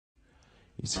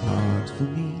It's hard for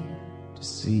me to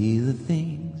say the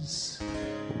things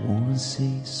I wanna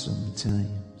say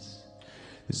sometimes.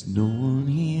 There's no one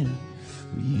here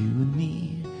but you and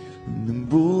me, and the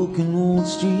broken old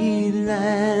street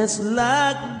lights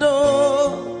like a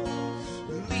door.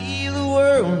 Leave the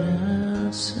world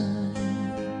outside.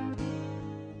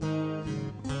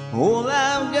 All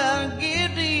I've gotta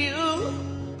give to you,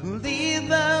 leave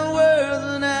my words,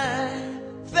 and I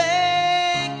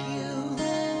thank you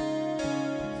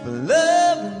for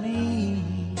loving me,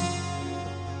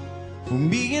 for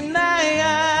being my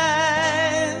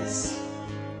eyes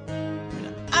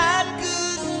when I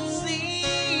couldn't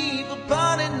see, for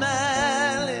parting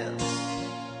my lips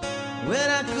when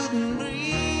I couldn't breathe.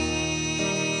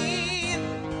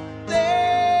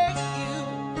 Thank you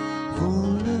for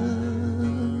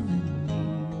loving me.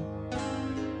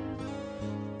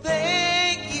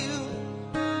 Thank you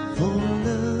for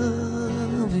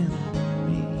loving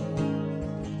me.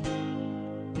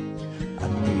 I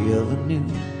never knew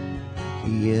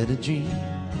he had a dream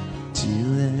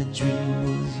till that dream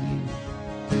was you.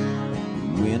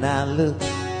 When I look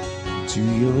to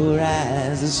your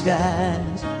eyes, the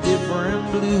sky's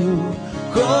different blue.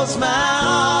 Cross my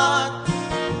heart,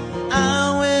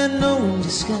 I wear no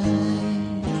disguise.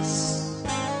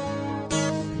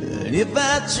 And if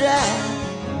I try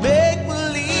to make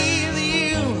believe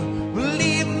you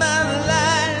believe my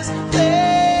lies,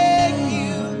 thank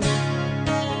you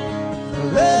for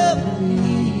loving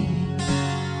me,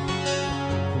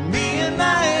 for me and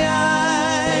my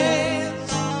eyes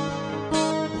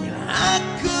when I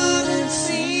couldn't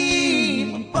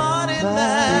see, for parting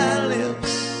my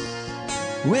lips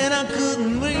when I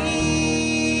couldn't breathe.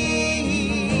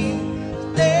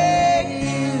 Thank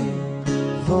you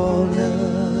for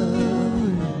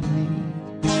loving me.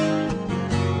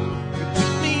 You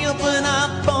pick me up when I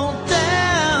fall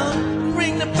down,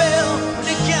 ring the bell when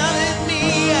you counted me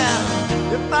out.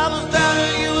 If I was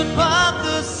drowning, you would pop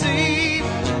the sea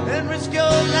and risk your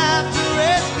life to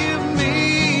rescue me.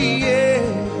 Yeah,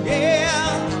 yeah.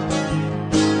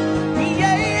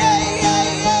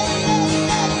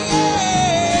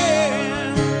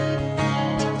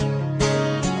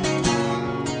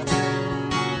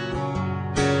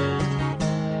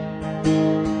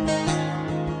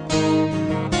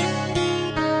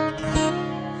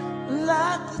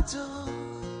 Lock the door,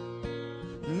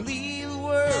 leave the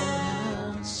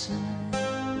world outside.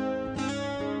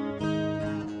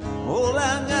 All I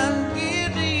gotta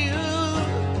give to you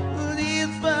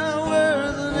is my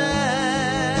words, and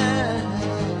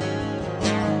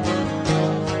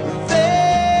I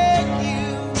thank you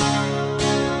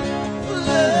for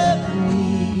loving me,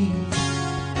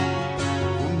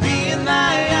 for being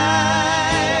my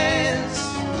eyes.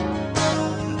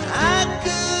 I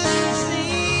couldn't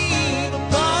see, but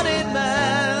parted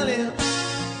my lips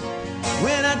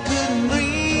when I couldn't breathe.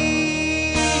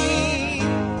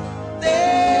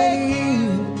 Thank you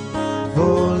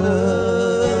for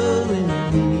loving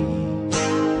me.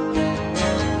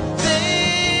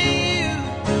 Thank you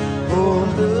for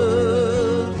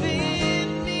loving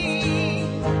me.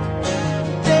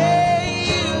 Thank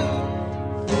you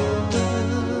for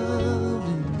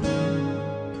loving me.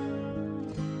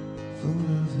 For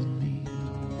loving me.